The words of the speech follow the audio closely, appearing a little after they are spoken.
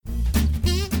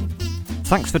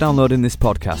Thanks for downloading this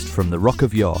podcast from The Rock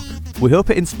of York. We hope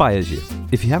it inspires you.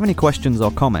 If you have any questions or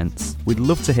comments, we'd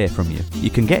love to hear from you. You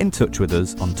can get in touch with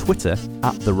us on Twitter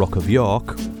at The Rock of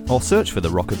York, or search for The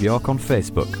Rock of York on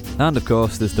Facebook. And of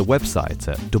course, there's the website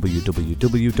at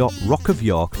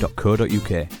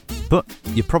www.rockofyork.co.uk. But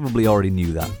you probably already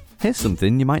knew that. Here's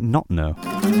something you might not know.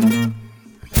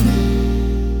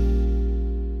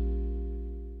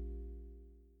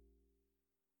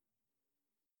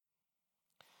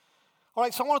 All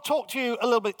right, so I want to talk to you a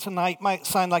little bit tonight. Might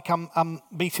sound like I'm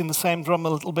beating the same drum a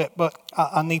little bit, but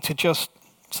I need to just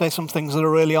say some things that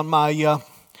are really on my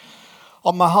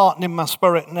heart and in my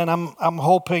spirit, and then I'm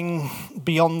hoping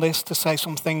beyond this to say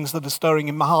some things that are stirring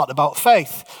in my heart about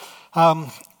faith.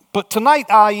 But tonight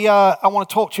I want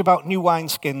to talk to you about new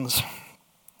wineskins,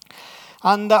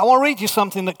 and I want to read you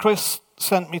something that Chris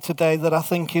sent me today that I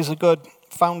think is a good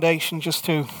foundation just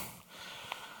to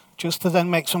then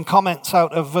make some comments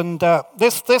out of. And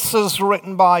this is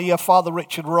written by Father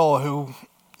Richard Rohr, who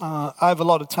I have a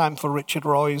lot of time for Richard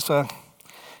Rohr. He's got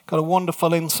a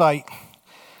wonderful insight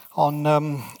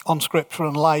on Scripture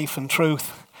and life and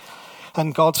truth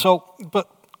and God. So, but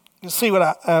you see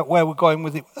where we're going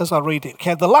with it as I read it.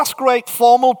 Okay, the last great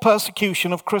formal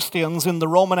persecution of Christians in the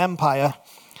Roman Empire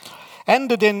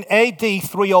ended in AD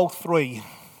 303.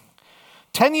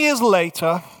 10 years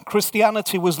later,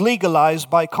 Christianity was legalized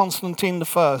by Constantine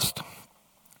I.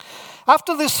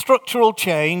 After this structural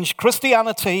change,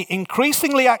 Christianity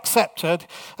increasingly accepted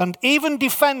and even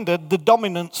defended the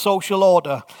dominant social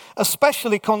order,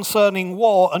 especially concerning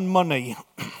war and money.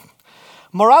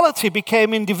 Morality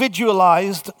became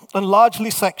individualized and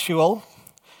largely sexual.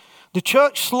 The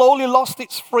church slowly lost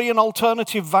its free and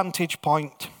alternative vantage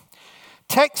point.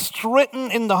 Texts written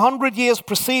in the 100 years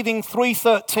preceding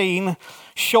 313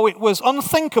 show it was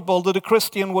unthinkable that a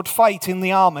Christian would fight in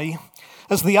the army,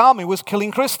 as the army was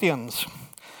killing Christians.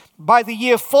 By the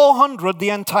year 400, the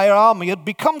entire army had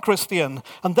become Christian,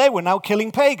 and they were now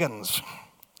killing pagans.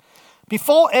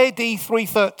 Before AD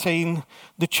 313,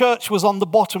 the church was on the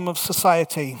bottom of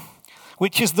society,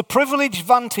 which is the privileged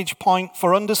vantage point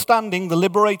for understanding the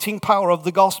liberating power of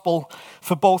the gospel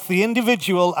for both the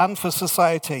individual and for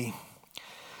society.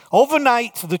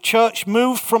 Overnight, the church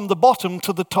moved from the bottom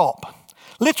to the top,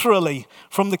 literally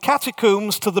from the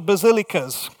catacombs to the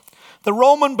basilicas. The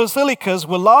Roman basilicas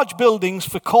were large buildings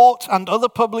for court and other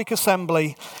public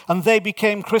assembly, and they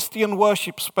became Christian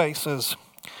worship spaces.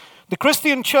 The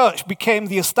Christian church became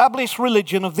the established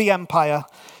religion of the empire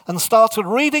and started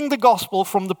reading the gospel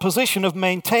from the position of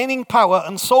maintaining power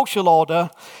and social order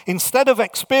instead of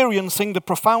experiencing the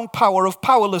profound power of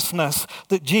powerlessness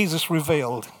that Jesus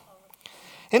revealed.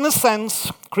 In a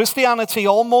sense, Christianity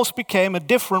almost became a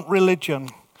different religion.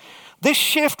 This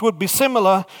shift would be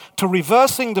similar to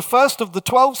reversing the first of the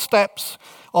 12 steps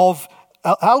of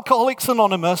Alcoholics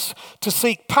Anonymous to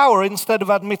seek power instead of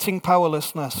admitting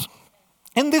powerlessness.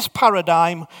 In this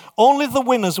paradigm, only the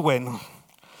winners win,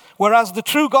 whereas the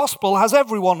true gospel has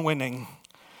everyone winning.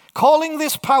 Calling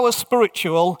this power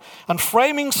spiritual and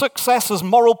framing success as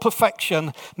moral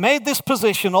perfection made this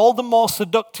position all the more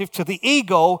seductive to the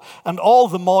ego and all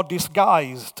the more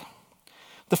disguised.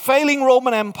 The failing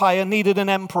Roman Empire needed an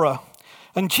emperor,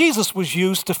 and Jesus was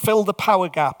used to fill the power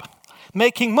gap,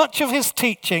 making much of his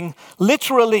teaching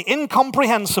literally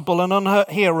incomprehensible and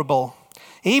unhearable,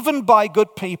 even by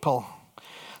good people.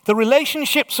 The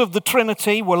relationships of the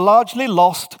Trinity were largely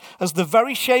lost as the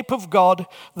very shape of God,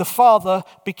 the Father,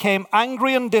 became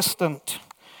angry and distant.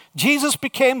 Jesus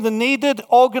became the needed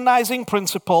organizing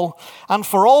principle, and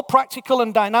for all practical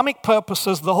and dynamic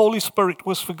purposes, the Holy Spirit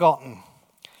was forgotten.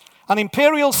 An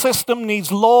imperial system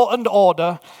needs law and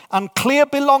order and clear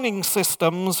belonging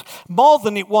systems more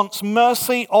than it wants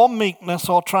mercy or meekness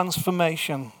or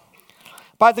transformation.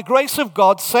 By the grace of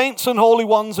God, saints and holy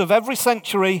ones of every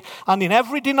century and in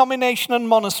every denomination and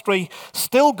monastery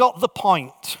still got the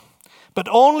point, but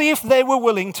only if they were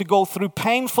willing to go through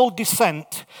painful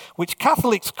descent, which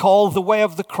Catholics call the way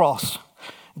of the cross.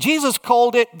 Jesus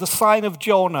called it the sign of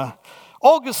Jonah.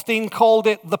 Augustine called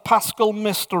it the Paschal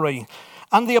mystery,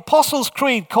 and the Apostles'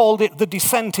 Creed called it the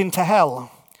descent into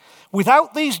hell.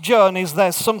 Without these journeys,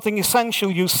 there's something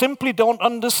essential you simply don't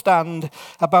understand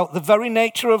about the very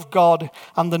nature of God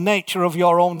and the nature of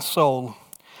your own soul.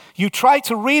 You try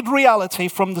to read reality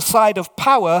from the side of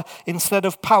power instead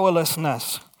of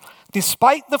powerlessness,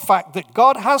 despite the fact that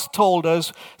God has told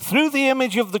us through the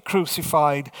image of the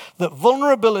crucified that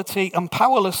vulnerability and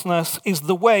powerlessness is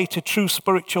the way to true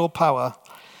spiritual power.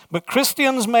 But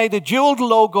Christians made a jeweled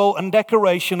logo and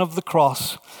decoration of the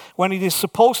cross when it is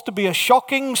supposed to be a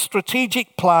shocking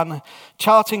strategic plan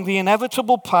charting the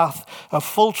inevitable path of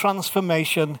full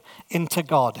transformation into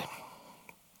God.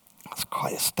 That's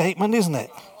quite a statement, isn't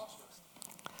it?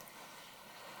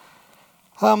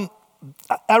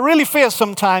 I really fear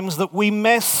sometimes that we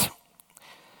miss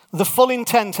the full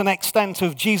intent and extent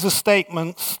of Jesus'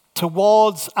 statements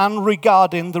towards and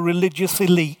regarding the religious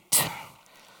elite,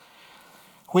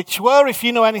 which were, if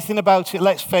you know anything about it,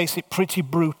 let's face it, pretty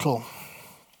brutal.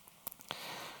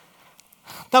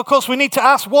 Now, of course, we need to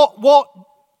ask, what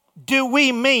do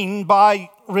we mean by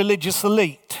religious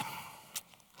elite?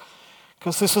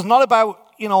 Because this is not about,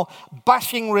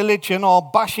 bashing religion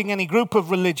or bashing any group of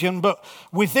religion, but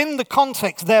within the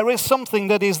context, there is something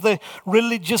that is the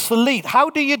religious elite.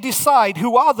 How do you decide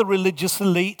who are the religious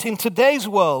elite in today's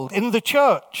world, in the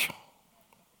church?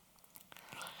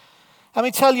 Let me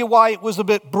tell you why it was a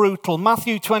bit brutal.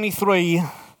 Matthew 23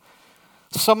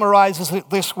 summarizes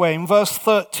it this way in verse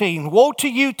 13. Woe to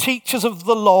you, teachers of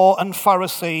the law and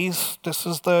Pharisees. This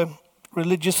is the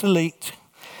religious elite.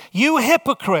 You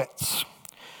hypocrites.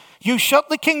 You shut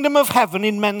the kingdom of heaven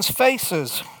in men's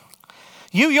faces.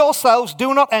 You yourselves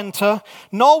do not enter,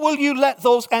 nor will you let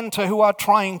those enter who are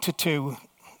trying to,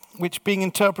 which being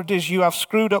interpreted as you have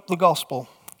screwed up the gospel.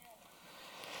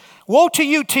 Woe to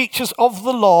you, teachers of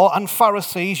the law and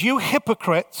Pharisees, you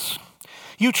hypocrites.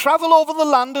 You travel over the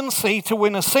land and sea to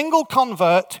win a single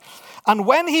convert, and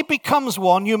when he becomes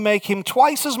one, you make him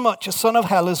twice as much a son of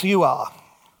hell as you are.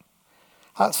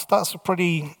 That's a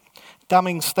pretty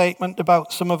damning statement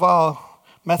about some of our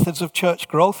methods of church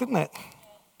growth, isn't it?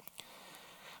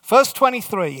 Verse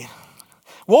 23.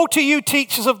 Woe to you,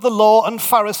 teachers of the law and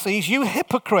Pharisees, you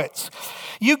hypocrites.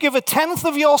 You give 1/10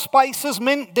 of your spices,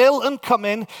 mint, dill, and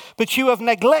cumin, but you have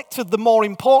neglected the more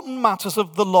important matters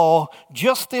of the law,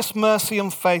 justice, mercy,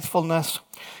 and faithfulness.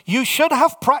 You should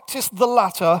have practiced the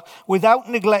latter without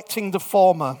neglecting the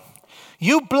former.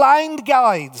 You blind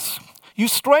guides, you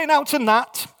strain out a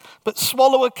gnat, but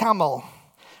swallow a camel.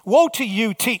 Woe to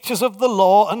you, teachers of the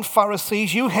law and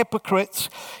Pharisees, you hypocrites.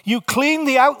 You clean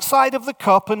the outside of the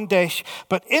cup and dish,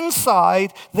 but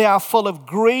inside they are full of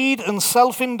greed and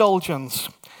self-indulgence.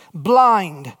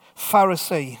 Blind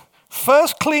Pharisee,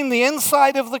 first clean the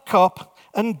inside of the cup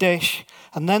and dish,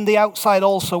 and then the outside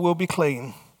also will be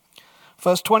clean.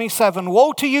 Verse 27,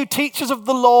 woe to you, teachers of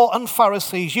the law and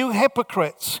Pharisees, you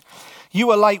hypocrites. You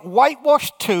are like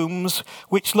whitewashed tombs,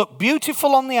 which look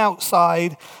beautiful on the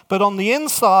outside, but on the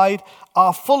inside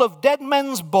are full of dead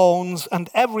men's bones and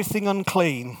everything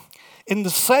unclean. In the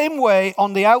same way,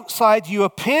 on the outside you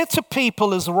appear to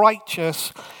people as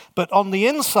righteous, but on the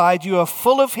inside you are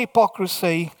full of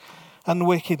hypocrisy and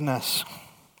wickedness.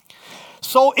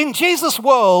 So in Jesus'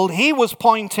 world, he was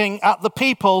pointing at the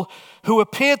people who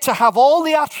appeared to have all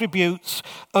the attributes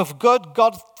of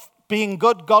being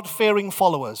good, God-fearing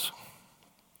followers.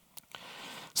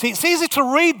 See, it's easy to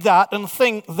read that and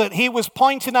think that he was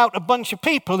pointing out a bunch of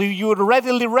people who you would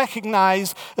readily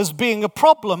recognize as being a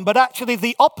problem, but actually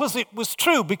the opposite was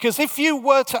true, because if you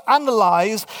were to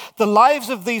analyze the lives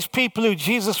of these people who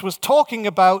Jesus was talking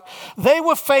about, they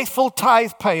were faithful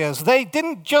tithe payers. They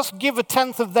didn't just give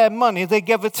 1/10 of their money, they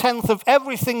gave 1/10 of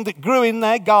everything that grew in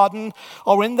their garden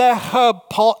or in their herb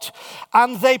pot,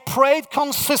 and they prayed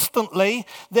consistently.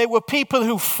 They were people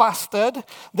who fasted.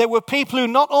 They were people who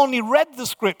not only read the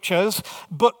scriptures,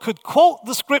 but could quote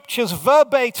the scriptures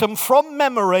verbatim from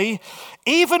memory,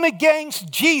 even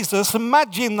against Jesus.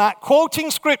 Imagine that,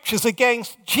 quoting scriptures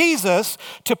against Jesus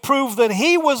to prove that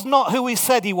he was not who he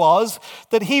said he was,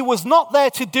 that he was not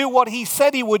there to do what he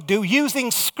said he would do,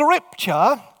 using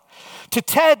scripture to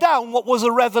tear down what was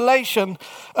a revelation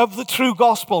of the true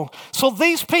gospel. So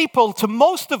these people, to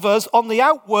most of us on the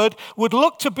outward, would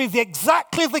look to be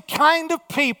exactly the kind of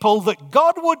people that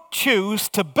God would choose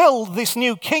to build this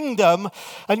new kingdom,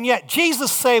 and yet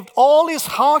Jesus saved all his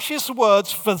harshest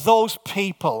words for those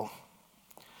people.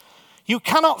 You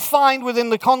cannot find within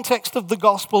the context of the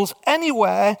Gospels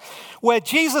anywhere where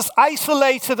Jesus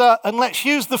isolated and let's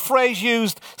use the phrase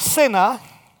used, sinner,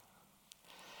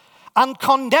 and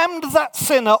condemned that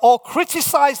sinner or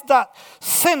criticized that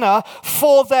sinner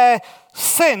for their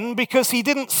sin, because he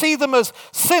didn't see them as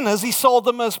sinners, he saw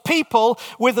them as people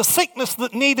with a sickness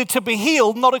that needed to be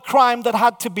healed, not a crime that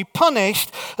had to be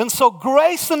punished. And so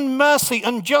grace and mercy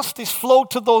and justice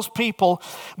flowed to those people.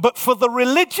 But for the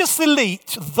religious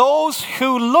elite, those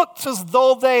who looked as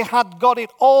though they had got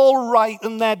it all right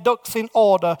and their ducks in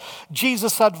order,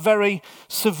 Jesus had very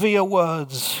severe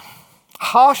words.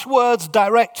 Harsh words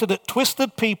directed at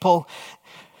twisted people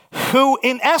who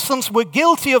in essence were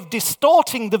guilty of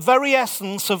distorting the very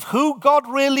essence of who God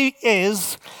really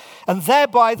is, and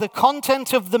thereby the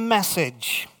content of the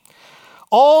message,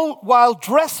 all while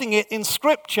dressing it in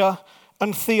scripture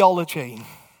and theology.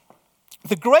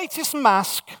 The greatest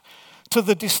mask to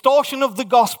the distortion of the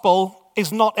gospel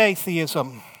is not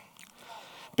atheism.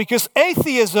 Because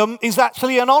atheism is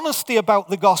actually an honesty about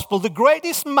the gospel. The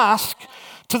greatest mask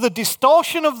to the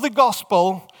distortion of the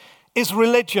gospel is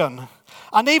religion.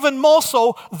 And even more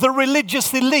so, the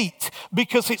religious elite,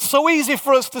 because it's so easy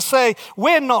for us to say,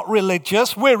 we're not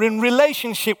religious, we're in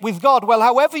relationship with God. Well,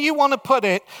 however you want to put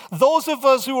it, those of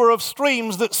us who are of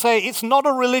streams that say it's not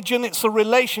a religion, it's a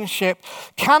relationship,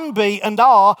 can be and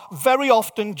are very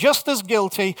often just as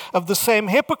guilty of the same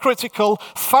hypocritical,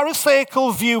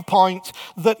 pharisaical viewpoint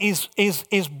that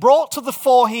is brought to the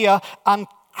fore here and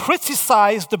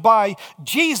criticized by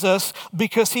Jesus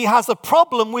because he has a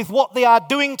problem with what they are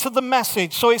doing to the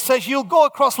message. So he says, you'll go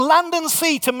across land and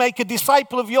sea to make a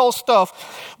disciple of your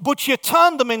stuff, but you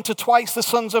turn them into twice the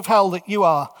sons of hell that you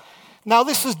are. Now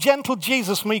this is gentle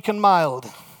Jesus, meek and mild,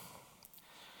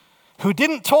 who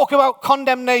didn't talk about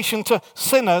condemnation to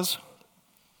sinners,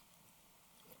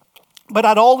 but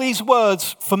had all these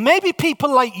words for maybe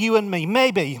people like you and me,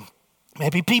 maybe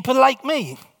people like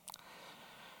me.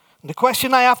 The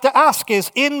question I have to ask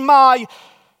is, in my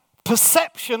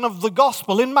perception of the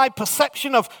gospel, in my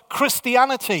perception of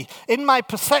Christianity, in my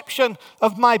perception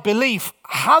of my belief,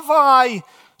 have I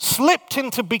slipped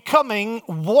into becoming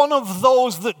one of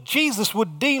those that Jesus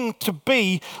would deem to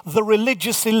be the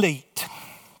religious elite?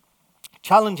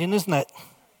 Challenging, isn't it?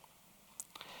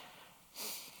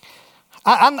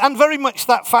 And very much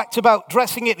that fact about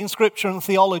dressing it in scripture and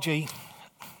theology.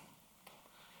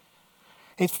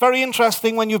 It's very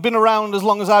interesting when you've been around as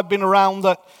long as I've been around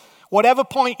that whatever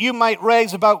point you might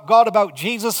raise about God, about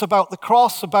Jesus, about the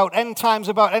cross, about end times,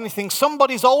 about anything,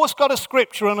 somebody's always got a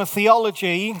scripture and a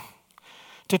theology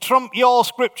to trump your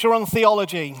scripture and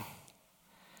theology.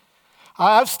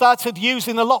 I've started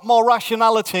using a lot more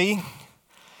rationality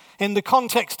in the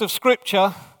context of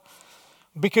scripture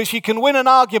because you can win an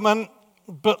argument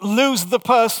but lose the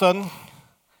person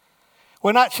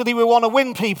when actually we want to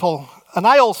win people. And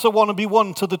I also want to be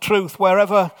won to the truth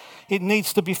wherever it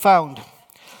needs to be found.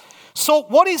 So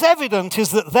what is evident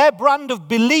is that their brand of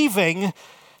believing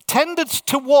tended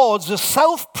towards a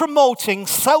self-promoting,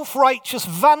 self-righteous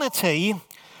vanity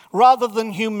rather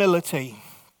than humility.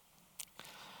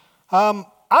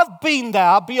 I've been there,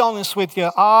 I'll be honest with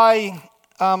you. I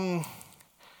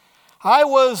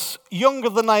was younger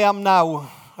than I am now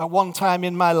at one time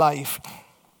in my life.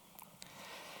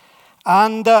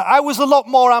 And I was a lot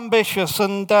more ambitious,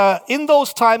 and in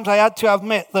those times I had to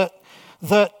admit that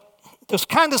there's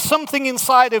kind of something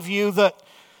inside of you that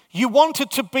you wanted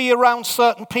to be around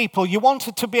certain people. You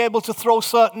wanted to be able to throw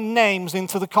certain names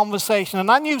into the conversation.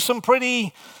 And I knew some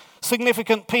pretty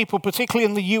significant people, particularly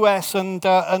in the US, and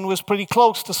was pretty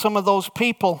close to some of those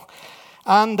people.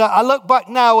 And I look back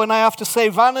now and I have to say,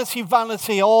 vanity,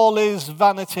 vanity, all is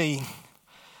vanity.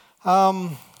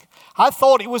 I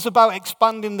thought it was about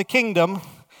expanding the kingdom,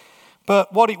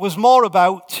 but what it was more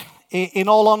about, in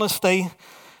all honesty,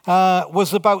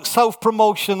 was about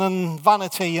self-promotion and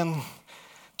vanity and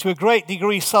to a great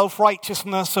degree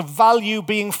self-righteousness, of value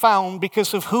being found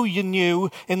because of who you knew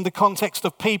in the context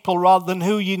of people rather than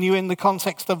who you knew in the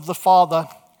context of the Father.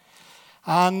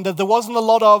 And there wasn't a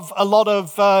lot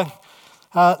of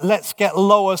let's get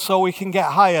lower so we can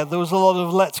get higher. There was a lot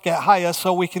of let's get higher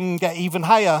so we can get even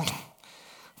higher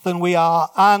than we are.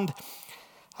 And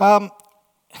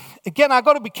again, I've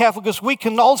got to be careful because we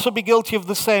can also be guilty of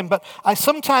the same. But I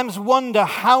sometimes wonder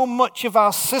how much of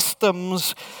our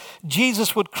systems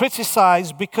Jesus would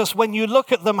criticize, because when you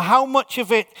look at them, how much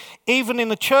of it, even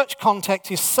in a church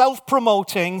context, is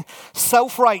self-promoting,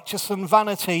 self-righteous and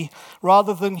vanity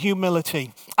rather than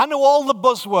humility. I know all the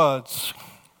buzzwords.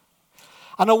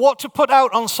 I know what to put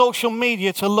out on social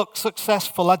media to look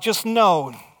successful. I just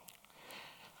know.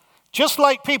 Just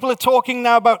like people are talking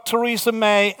now about Theresa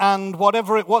May and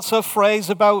what's her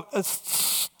phrase about a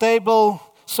stable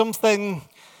something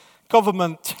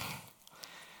government.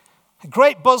 A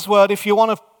great buzzword if you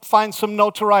want to find some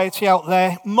notoriety out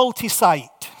there, multi-site.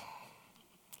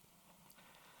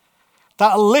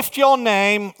 That'll lift your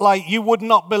name like you would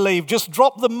not believe. Just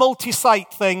drop the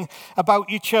multi-site thing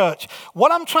about your church.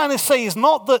 What I'm trying to say is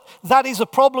not that that is a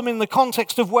problem in the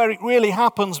context of where it really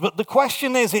happens, but the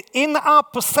question is, in our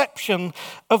perception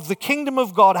of the kingdom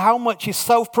of God, how much is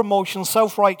self-promotion,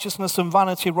 self-righteousness, and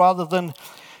vanity rather than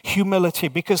humility?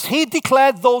 Because he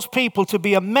declared those people to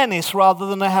be a menace rather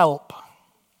than a help.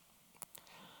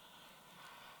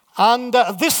 And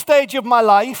at this stage of my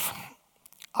life,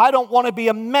 I don't want to be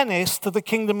a menace to the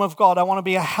kingdom of God. I want to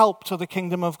be a help to the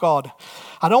kingdom of God.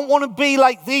 I don't want to be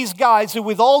like these guys who,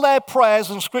 with all their prayers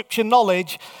and scripture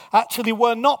knowledge, actually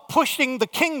were not pushing the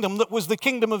kingdom that was the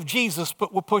kingdom of Jesus,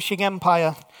 but were pushing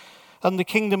empire and the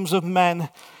kingdoms of men,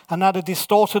 and had a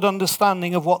distorted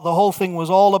understanding of what the whole thing was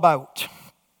all about.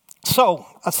 So,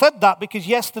 I said that because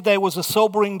yesterday was a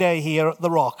sobering day here at The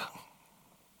Rock.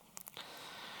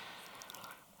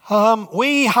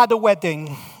 We had a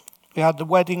wedding. We had the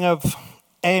wedding of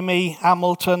Amy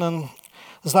Hamilton and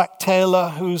Zach Taylor,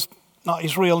 who's not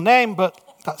his real name, but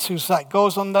that's who Zach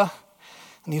goes under.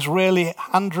 And he's really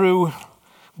Andrew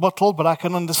Buttle, but I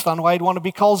can understand why he'd want to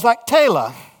be called Zach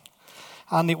Taylor.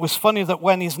 And it was funny that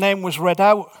when his name was read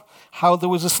out, how there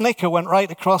was a snicker went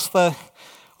right across the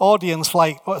audience,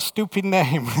 like, what a stupid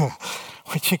name.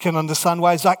 Which you can understand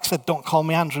why Zach said, don't call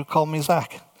me Andrew, call me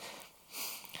Zach.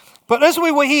 But as we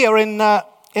were here in the,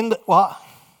 what?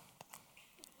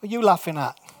 What are you laughing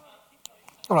at?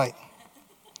 All right.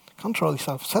 Control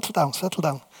yourself. Settle down, settle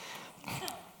down.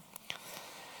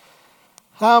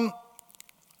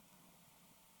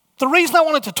 The reason I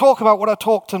wanted to talk about what I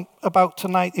talked about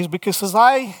tonight is because as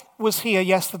I was here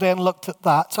yesterday and looked at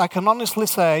that, I can honestly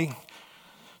say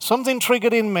something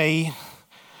triggered in me,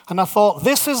 and I thought,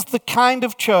 this is the kind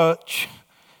of church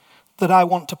that I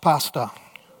want to pastor.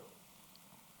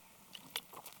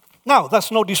 Now,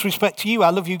 that's no disrespect to you. I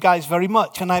love you guys very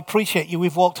much, and I appreciate you.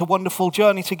 We've walked a wonderful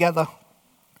journey together.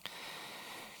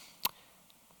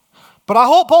 But I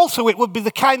hope also it would be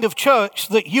the kind of church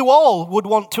that you all would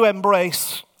want to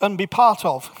embrace and be part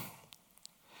of.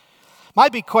 My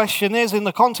big question is, in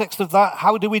the context of that,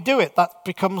 how do we do it? That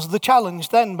becomes the challenge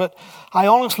then. But I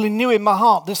honestly knew in my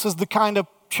heart this is the kind of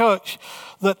church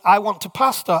that I want to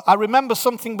pastor. I remember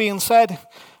something being said,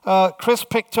 Chris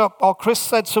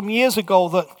said some years ago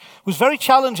that was very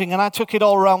challenging, and I took it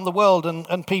all around the world,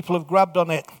 and people have grabbed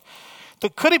on it.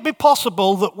 That could it be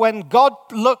possible that when God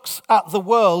looks at the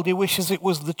world, he wishes it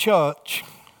was the church?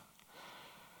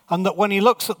 And that when he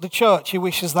looks at the church, he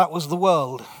wishes that was the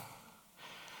world?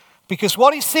 Because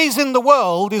what he sees in the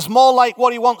world is more like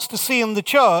what he wants to see in the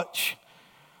church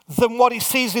than what he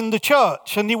sees in the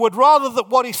church. And he would rather that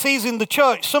what he sees in the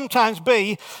church sometimes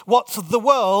be what's the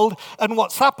world, and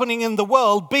what's happening in the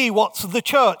world be what's the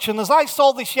church. And as I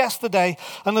saw this yesterday,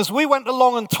 and as we went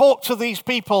along and talked to these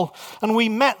people, and we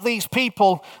met these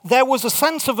people, there was a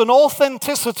sense of an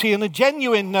authenticity and a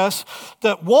genuineness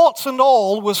that warts and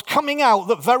all was coming out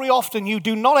that very often you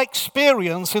do not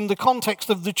experience in the context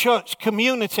of the church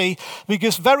community,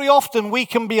 because very often we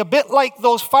can be a bit like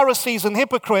those Pharisees and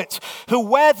hypocrites who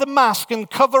wear the mask and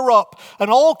cover up, and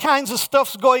all kinds of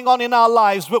stuff's going on in our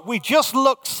lives, but we just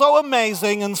look so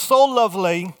amazing and so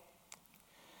lovely.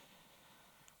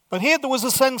 But here there was a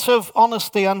sense of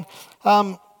honesty, and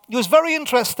it was very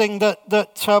interesting that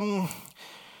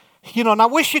and I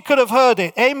wish you could have heard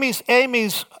it.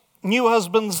 Amy's new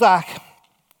husband, Zach,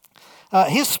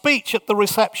 his speech at the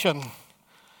reception.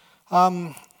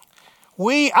 I've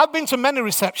been to many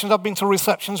receptions. I've been to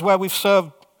receptions where we've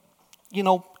served,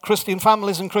 Christian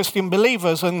families and Christian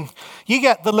believers, and you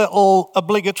get the little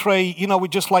obligatory,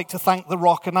 we'd just like to thank The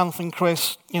Rock and Anthony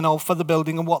Chris, for the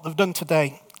building and what they've done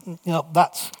today.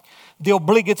 That's the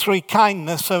obligatory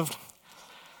kindness of...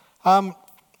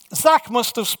 Zach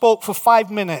must have spoke for 5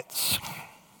 minutes,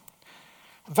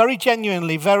 very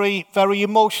genuinely, very, very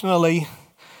emotionally,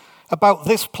 about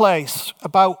this place,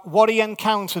 about what he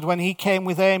encountered when he came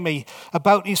with Amy,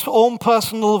 about his own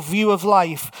personal view of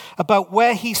life, about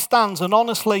where he stands, and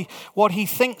honestly, what he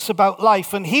thinks about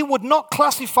life. And he would not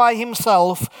classify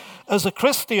himself as a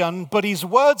Christian, but his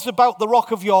words about the Rock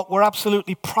of York were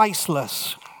absolutely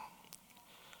priceless.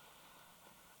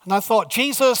 And I thought,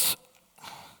 Jesus,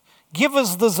 give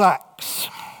us the Zachs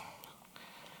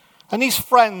and his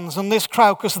friends and this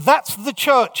crowd, because that's the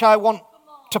church I want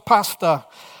to pastor.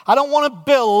 I don't want to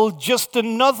build just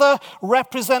another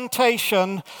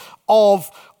representation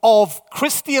of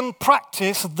Christian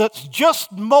practice that's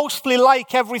just mostly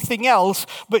like everything else,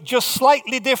 but just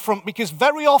slightly different, because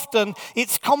very often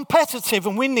it's competitive,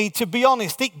 and we need to be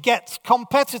honest, it gets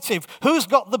competitive. Who's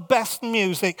got the best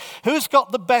music? Who's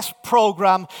got the best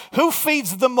program? Who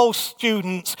feeds the most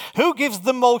students? Who gives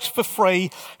the most for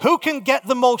free? Who can get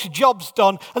the most jobs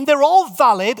done? And they're all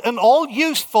valid and all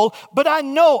useful, but I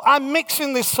know I'm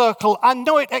mixing this circle. I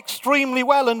know it extremely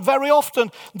well, and very often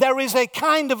there is a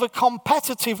kind of a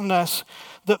competitiveness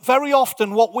that very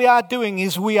often what we are doing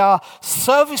is we are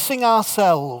servicing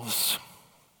ourselves,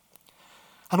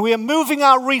 and we are moving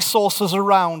our resources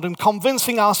around and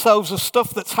convincing ourselves of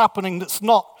stuff that's happening that's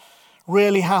not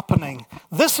really happening.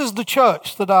 This is the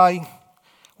church that I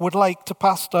would like to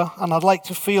pastor, and I'd like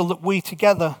to feel that we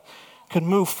together can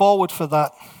move forward for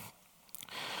that.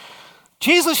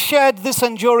 Jesus shared this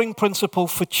enduring principle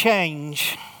for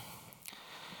change.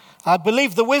 I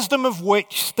believe the wisdom of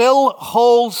which still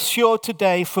holds sure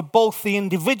today for both the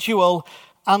individual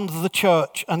and the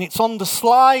church. And it's on the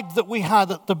slide that we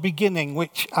had at the beginning,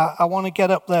 which I want to get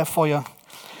up there for you.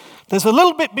 There's a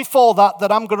little bit before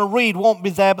that I'm going to read, won't be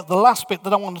there, but the last bit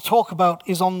that I want to talk about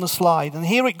is on the slide. And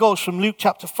here it goes from Luke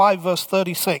chapter 5, verse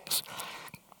 36.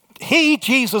 He,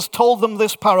 Jesus, told them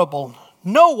this parable.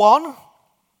 No one,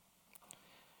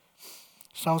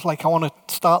 sounds like I want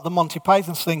to start the Monty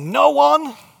Python thing, no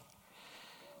one,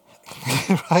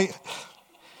 right,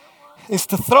 is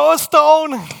to throw a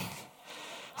stone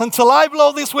until I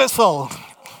blow this whistle.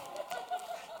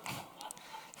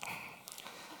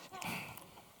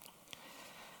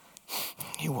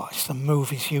 You watch the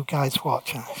movies you guys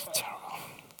watch. It's terrible.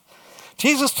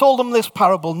 Jesus told them this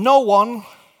parable. No one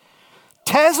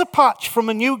tears a patch from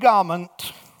a new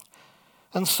garment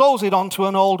and sews it onto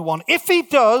an old one. If he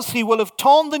does, he will have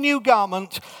torn the new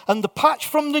garment, and the patch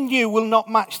from the new will not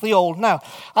match the old. Now,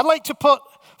 I'd like to put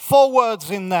 4 words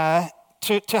in there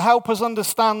to help us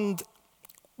understand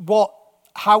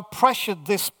how precious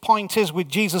this point is with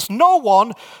Jesus. No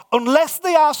one, unless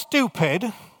they are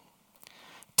stupid,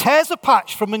 tears a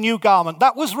patch from a new garment.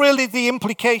 That was really the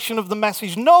implication of the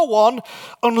message. No one,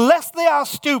 unless they are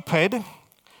stupid,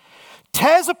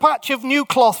 tears a patch of new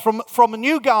cloth from a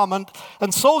new garment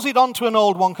and sews it onto an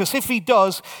old one, because if he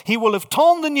does, he will have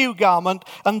torn the new garment,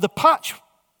 and the patch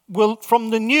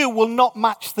from the new will not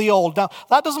match the old. Now,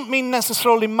 that doesn't mean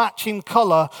necessarily match in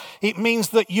color. It means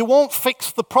that you won't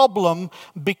fix the problem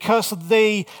because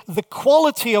the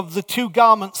quality of the 2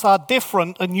 garments are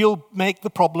different, and you'll make the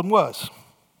problem worse.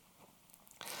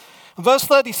 Verse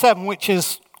 37, which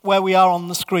is where we are on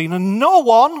the screen. And no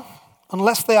one,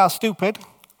 unless they are stupid,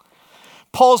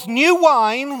 pours new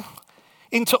wine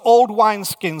into old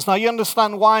wineskins. Now, you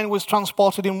understand wine was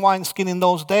transported in wineskin in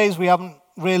those days. We haven't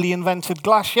really invented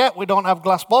glass yet. We don't have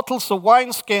glass bottles, so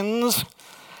wineskins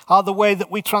are the way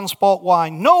that we transport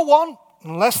wine. No one,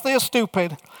 unless they are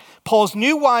stupid, pours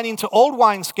new wine into old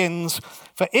wineskins,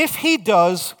 for if he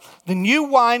does, the new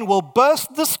wine will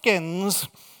burst the skins,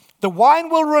 the wine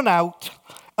will run out,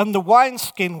 and the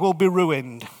wineskin will be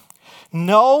ruined.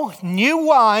 No, new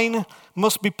wine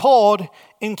must be poured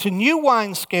into new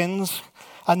wineskins,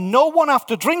 and no one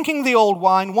after drinking the old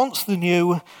wine wants the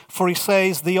new, for he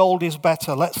says the old is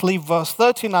better. Let's leave verse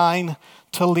 39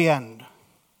 till the end.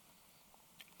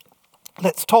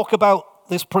 Let's talk about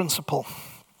this principle.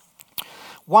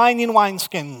 Wine in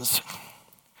wineskins.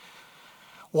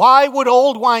 Why would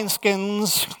old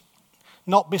wineskins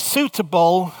not be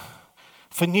suitable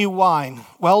for new wine?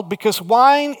 Well, because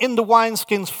wine in the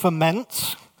wineskins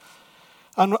ferments,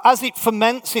 and as it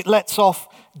ferments, it lets off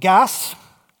gas,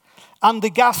 and the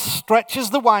gas stretches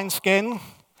the wineskin,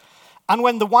 and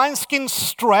when the wineskin's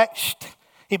stretched,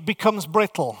 it becomes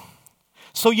brittle.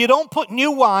 So you don't put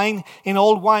new wine in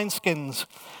old wineskins.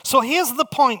 So here's the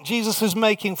point Jesus is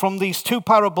making from these 2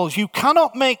 parables. You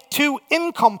cannot make 2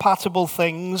 incompatible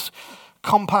things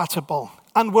compatible.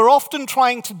 And we're often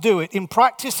trying to do it in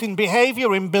practice, in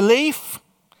behavior, in belief,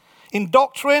 in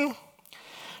doctrine.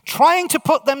 Trying to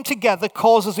put them together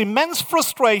causes immense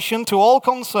frustration to all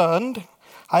concerned.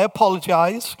 I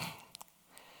apologize.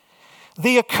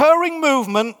 The occurring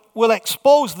movement will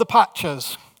expose the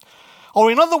patches. Or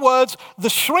in other words, the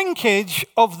shrinkage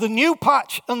of the new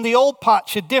patch and the old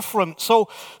patch are different. So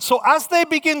as they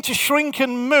begin to shrink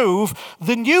and move,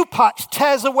 the new patch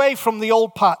tears away from the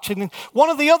old patch. And in one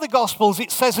of the other Gospels, it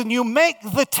says, and you make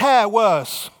the tear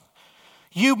worse.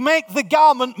 You make the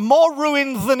garment more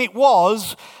ruined than it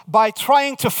was by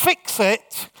trying to fix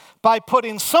it, by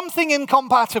putting something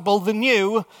incompatible, the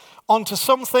new, onto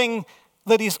something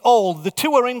that is old. The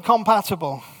 2 are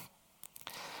incompatible.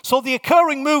 So the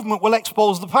occurring movement will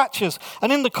expose the patches.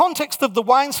 And in the context of the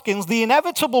wineskins, the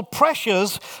inevitable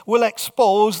pressures will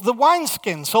expose the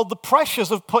wineskin. So the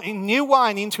pressures of putting new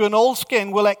wine into an old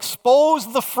skin will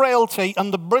expose the frailty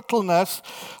and the brittleness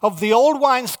of the old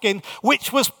wineskin,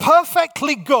 which was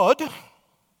perfectly good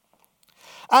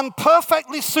and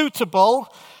perfectly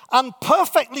suitable and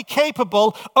perfectly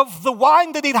capable of the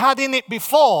wine that it had in it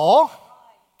before.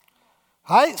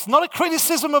 Right? It's not a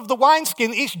criticism of the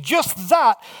wineskin. It's just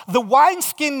that the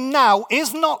wineskin now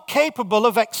is not capable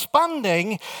of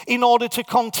expanding in order to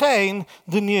contain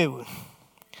the new.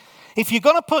 If you're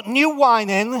going to put new wine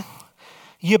in,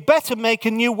 you better make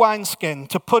a new wineskin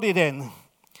to put it in.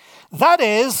 That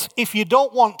is, if you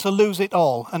don't want to lose it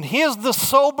all. And here's the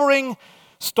sobering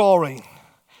story.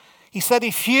 He said,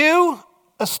 if you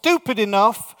are stupid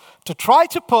enough to try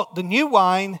to put the new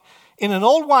wine in an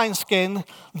old wineskin,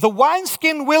 the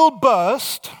wineskin will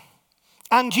burst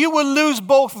and you will lose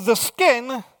both the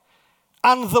skin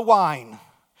and the wine.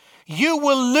 You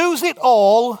will lose it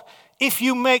all if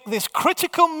you make this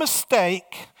critical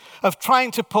mistake of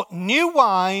trying to put new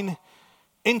wine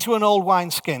into an old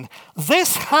wineskin.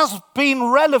 This has been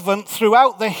relevant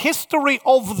throughout the history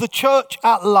of the church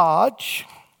at large,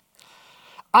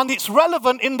 and it's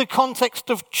relevant in the context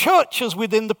of churches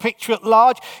within the picture at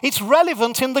large. It's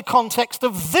relevant in the context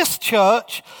of this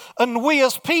church and we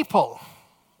as people.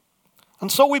 And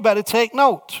so we better take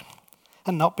note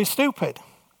and not be stupid.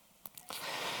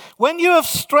 When you have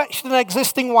stretched an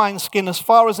existing wineskin as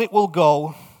far as it will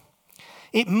go,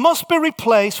 it must be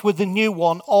replaced with a new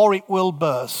one or it will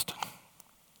burst.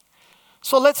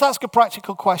 So let's ask a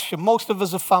practical question. Most of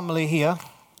us are family here.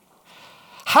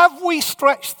 Have we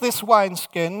stretched this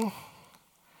wineskin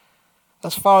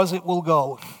as far as it will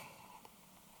go?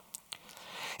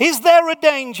 Is there a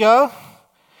danger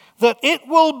that it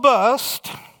will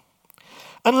burst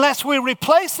unless we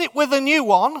replace it with a new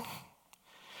one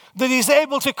that is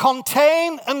able to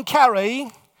contain and carry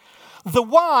the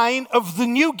wine of the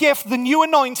new gift, the new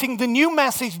anointing, the new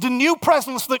message, the new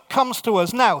presence that comes to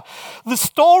us? Now, the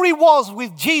story was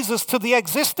with Jesus to the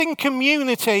existing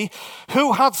community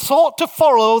who had sought to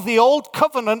follow the old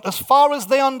covenant as far as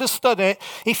they understood it.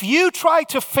 If you try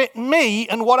to fit me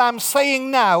and what I'm saying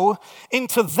now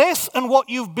into this and what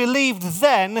you've believed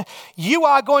then, you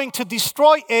are going to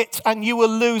destroy it and you will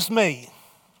lose me.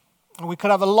 And we could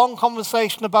have a long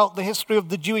conversation about the history of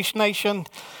the Jewish nation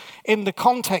in the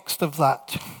context of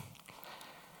that.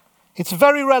 It's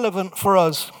very relevant for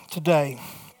us today.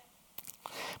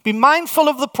 Be mindful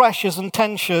of the pressures and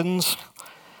tensions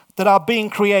that are being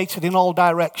created in all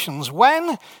directions.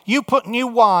 When you put new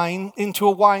wine into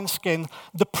a wineskin,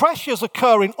 the pressures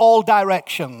occur in all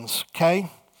directions, okay?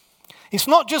 It's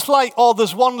not just like, oh,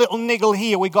 there's one little niggle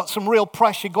here, we got some real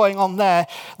pressure going on there.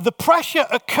 The pressure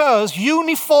occurs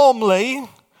uniformly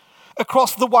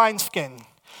across the wineskin.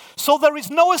 So there is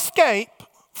no escape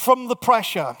from the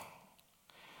pressure.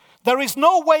 There is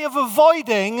no way of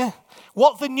avoiding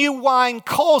what the new wine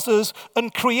causes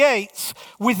and creates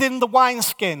within the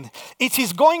wineskin. It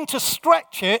is going to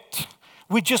stretch it.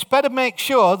 We just better make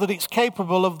sure that it's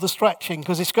capable of the stretching,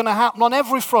 because it's going to happen on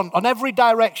every front, on every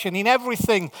direction, in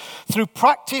everything, through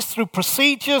practice, through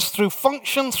procedures, through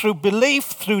function, through belief,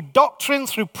 through doctrine,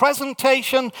 through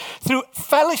presentation, through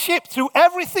fellowship, through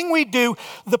everything we do.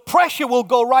 The pressure will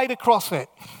go right across it.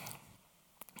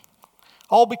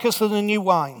 All because of the new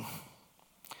wine.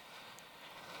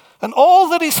 And all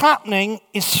that is happening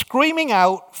is screaming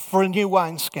out for a new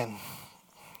wineskin.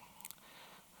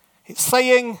 It's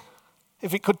saying,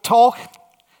 if it could talk,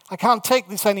 I can't take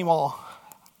this anymore.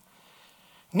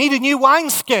 Need a new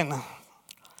wineskin.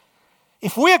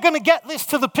 If we're going to get this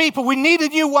to the people, we need a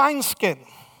new wineskin.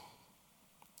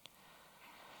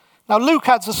 Now, Luke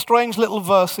adds a strange little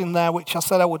verse in there, which I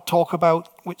said I would talk about,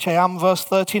 which I am, verse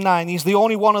 39. He's the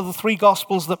only one of the three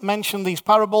Gospels that mention these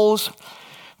parables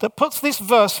that puts this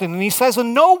verse in. And he says,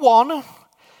 and no one,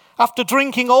 after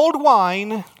drinking old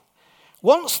wine,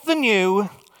 wants the new,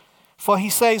 for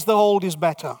he says the old is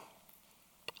better.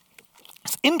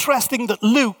 It's interesting that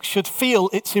Luke should feel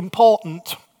it's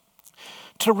important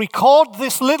to record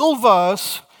this little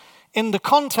verse in the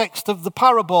context of the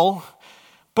parable,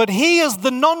 but he, as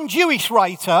the non-Jewish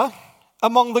writer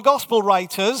among the gospel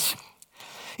writers,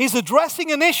 is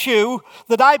addressing an issue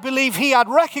that I believe he had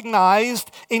recognized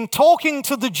in talking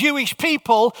to the Jewish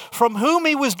people from whom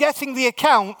he was getting the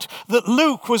account that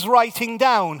Luke was writing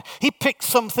down. He picked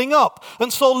something up.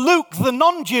 And so Luke, the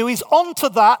non-Jew, is onto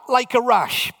that like a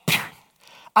rash.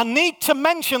 I need to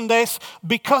mention this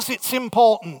because it's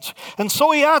important. And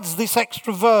so he adds this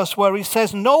extra verse where he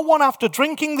says, no one after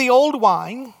drinking the old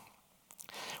wine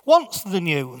wants the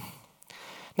new.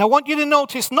 Now I want you to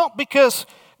notice, not because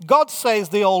God says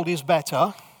the old is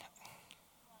better.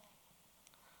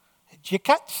 Did you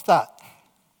catch that?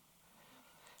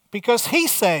 Because he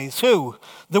says, who?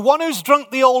 The one who's drunk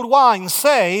the old wine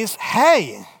says,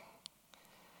 hey,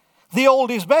 the old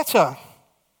is better.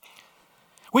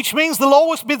 Which means there'll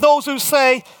always be those who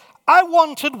say, I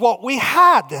wanted what we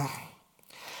had.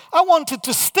 I wanted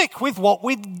to stick with what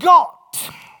we'd got.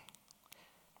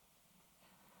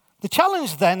 The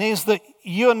challenge then is that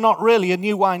you're not really a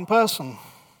new wine person.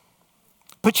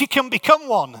 But you can become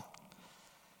one.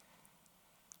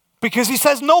 Because he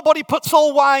says nobody puts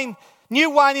new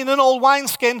wine in an old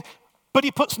wineskin But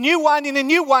he puts new wine in a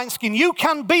new wineskin. You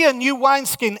can be a new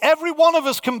wineskin. Every one of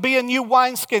us can be a new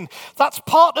wineskin. That's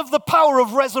part of the power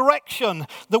of resurrection,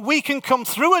 that we can come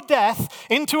through a death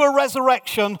into a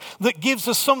resurrection that gives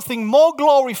us something more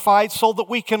glorified so that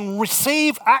we can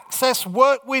receive, access,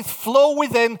 work with, flow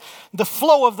within the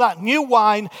flow of that new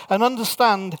wine and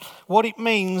understand what it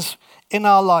means in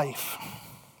our life.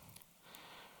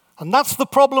 And that's the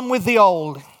problem with the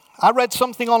old. I read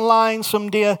something online,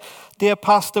 some dear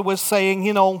pastor was saying,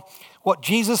 what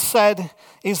Jesus said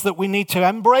is that we need to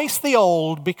embrace the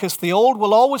old because the old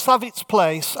will always have its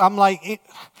place. I'm like,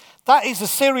 that is a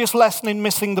serious lesson in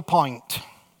missing the point.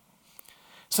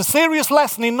 It's a serious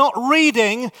lesson in not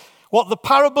reading what the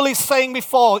parable is saying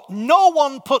before. No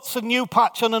one puts a new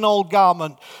patch on an old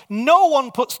garment. No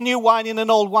one puts new wine in an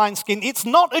old wineskin. It's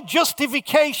not a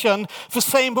justification for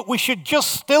saying, but we should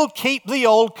just still keep the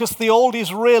old because the old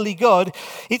is really good.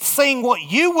 It's saying what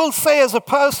you will say as a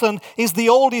person is the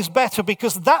old is better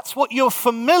because that's what you're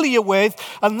familiar with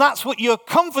and that's what you're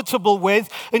comfortable with,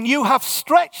 and you have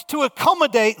stretched to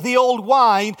accommodate the old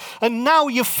wine, and now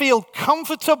you feel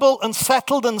comfortable and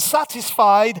settled and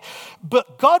satisfied.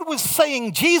 But God was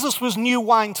saying Jesus was new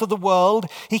wine to the world.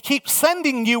 He keeps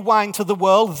sending new wine to the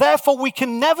world. Therefore, we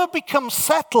can never become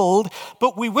settled,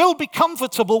 but we will be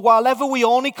comfortable while ever we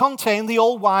only contain the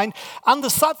old wine. And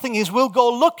the sad thing is, we'll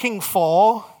go looking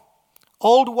for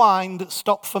old wine that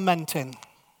stopped fermenting.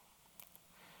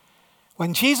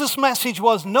 When Jesus' message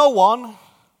was, no one,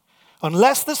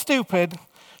 unless they're stupid,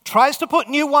 tries to put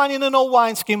new wine in an old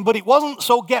wineskin, but it wasn't,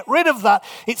 so get rid of that.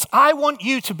 It's, I want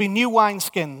you to be new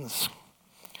wineskins.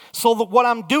 So that what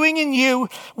I'm doing in you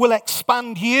will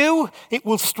expand you, it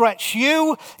will stretch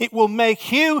you, it will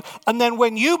make you, and then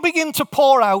when you begin to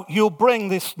pour out, you'll bring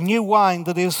this new wine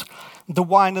that is the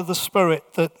wine of the Spirit.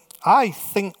 That I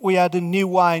think we had a new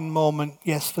wine moment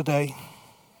yesterday.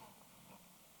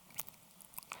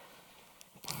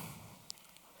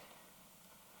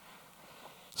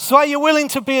 So are you willing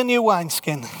to be a new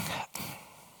wineskin?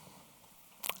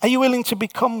 Are you willing to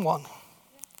become one?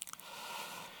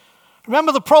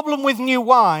 Remember, the problem with new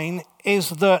wine is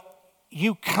that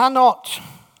you cannot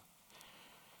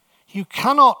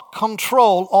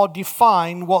control or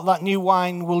define what that new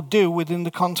wine will do within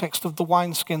the context of the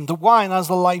wineskin. The wine has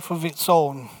a life of its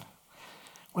own.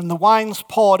 When the wine's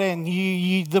poured in,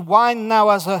 the wine now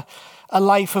has a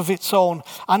life of its own,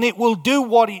 and it will do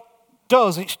what it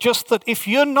does. It's just that if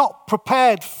you're not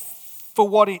prepared for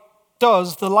what it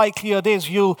does, the likelihood is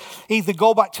you'll either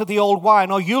go back to the old wine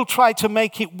or you'll try to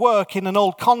make it work in an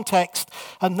old context,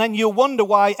 and then you'll wonder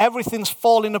why everything's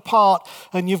falling apart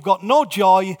and you've got no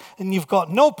joy and you've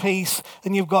got no peace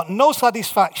and you've got no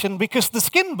satisfaction because the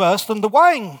skin burst and the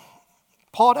wine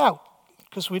poured out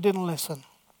because we didn't listen.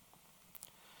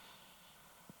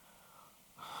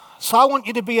 So I want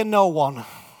you to be a no one.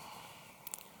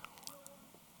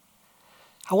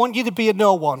 I want you to be a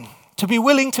no one. To be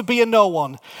willing to be a no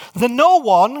one. The no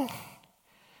one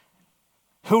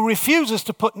who refuses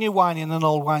to put new wine in an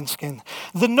old wineskin.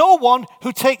 The no one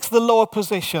who takes the lower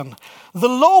position. The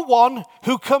low one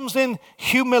who comes in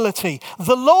humility.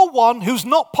 The low one who's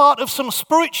not part of some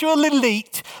spiritual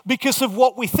elite because of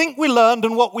what we think we learned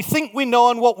and what we think we know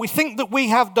and what we think that we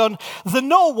have done. The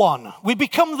no one. We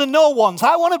become the no ones.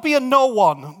 I want to be a no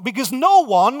one because no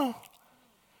one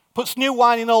puts new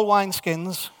wine in old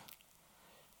wineskins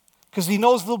because he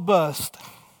knows they'll burst.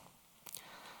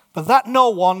 But that no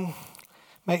one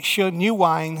makes sure new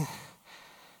wine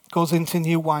goes into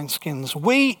new wineskins.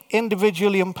 We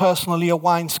individually and personally are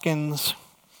wineskins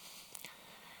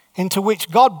into which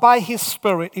God by his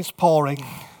Spirit is pouring.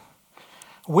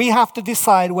 We have to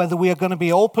decide whether we are going to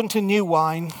be open to new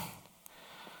wine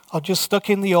or just stuck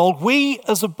in the old. We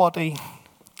as a body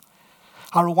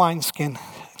are a wineskin.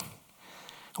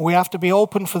 We have to be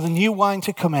open for the new wine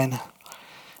to come in,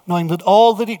 knowing that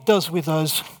all that it does with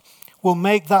us will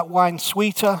make that wine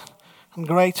sweeter and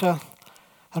greater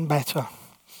and better.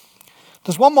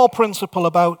 There's one more principle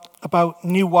about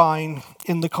new wine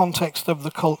in the context of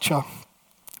the culture.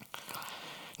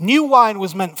 New wine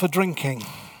was meant for drinking.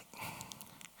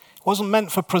 It wasn't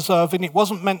meant for preserving. It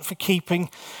wasn't meant for keeping.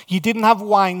 You didn't have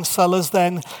wine cellars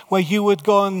then where you would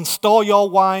go and store your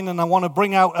wine, and I want to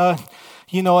bring out a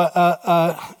 05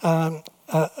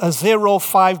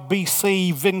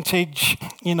 BC vintage,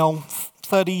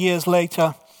 30 years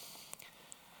later.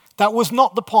 That was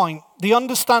not the point. The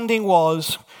understanding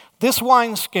was this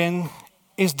wineskin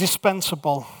is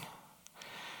dispensable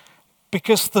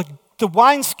because the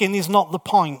wineskin is not the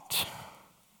point.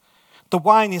 The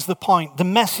wine is the point. The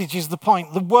message is the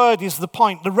point. The word is the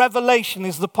point. The revelation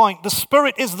is the point. The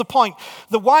Spirit is the point.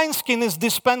 The wineskin is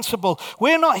dispensable.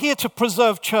 We're not here to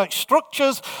preserve church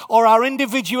structures or our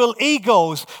individual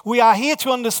egos. We are here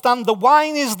to understand the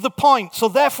wine is the point. So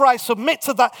therefore I submit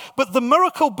to that. But the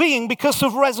miracle being because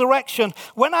of resurrection,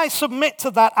 when I submit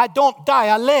to that, I don't die,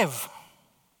 I live.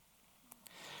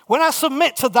 When I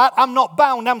submit to that, I'm not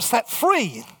bound, I'm set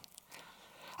free.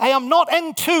 I am not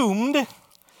entombed,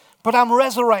 but I'm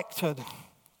resurrected.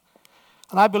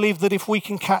 And I believe that if we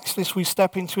can catch this, we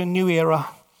step into a new era,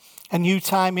 a new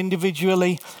time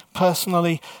individually,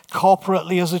 personally,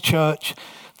 corporately as a church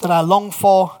that I long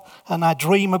for and I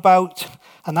dream about.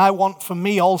 And I want for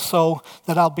me also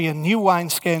that I'll be a new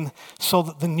wineskin so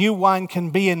that the new wine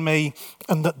can be in me.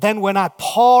 And that then when I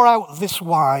pour out this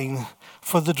wine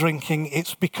for the drinking,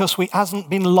 it's because it hasn't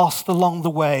been lost along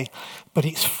the way, but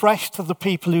it's fresh to the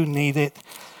people who need it.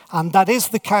 And that is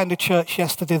the kind of church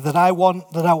yesterday that I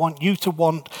want you to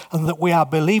want, and that we are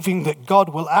believing that God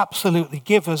will absolutely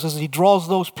give us as he draws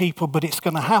those people, but it's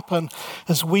going to happen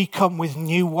as we come with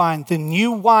new wine. The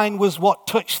new wine was what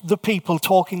touched the people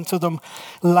talking to them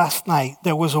last night.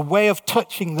 There was a way of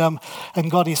touching them,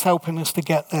 and God is helping us to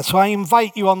get there. So I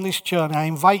invite you on this journey. I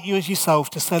invite you as yourself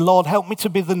to say, Lord, help me to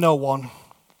be the no one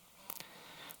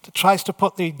that tries to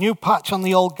put the new patch on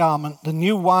the old garment, the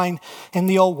new wine in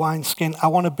the old wineskin. I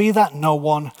want to be that no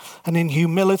one, and in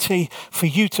humility for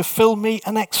you to fill me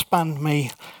and expand me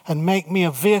and make me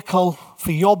a vehicle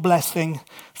for your blessing,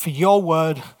 for your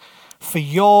word, for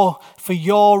your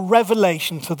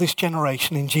revelation to this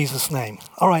generation in Jesus' name.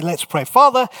 All right, let's pray.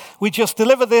 Father, we just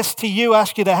deliver this to you,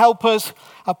 ask you to help us.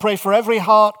 I pray for every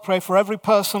heart, pray for every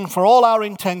person, for all our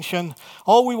intention.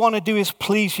 All we want to do is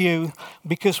please you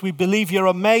because we believe you're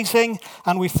amazing,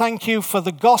 and we thank you for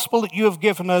the gospel that you have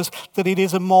given us, that it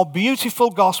is a more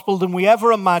beautiful gospel than we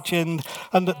ever imagined,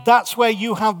 and that's where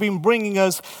you have been bringing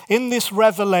us in this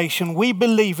revelation. We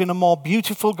believe in a more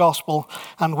beautiful gospel,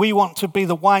 and we want to be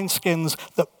the wineskins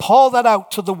that pour that out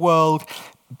to the world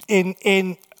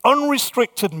in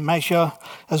unrestricted measure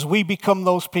as we become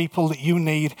those people that you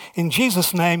need. In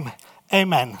Jesus' name,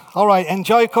 amen. All right,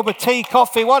 enjoy a cup of tea,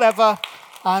 coffee, whatever,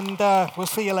 and we'll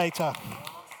see you later.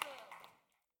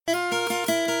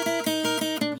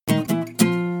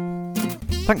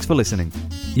 Thanks for listening.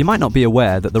 You might not be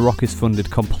aware that The Rock is funded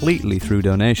completely through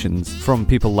donations from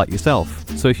people like yourself,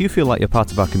 so if you feel like you're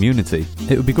part of our community,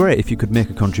 it would be great if you could make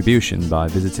a contribution by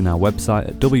visiting our website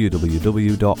at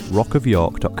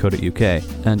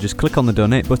www.rockofyork.co.uk and just click on the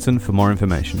donate button for more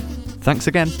information. Thanks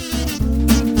again.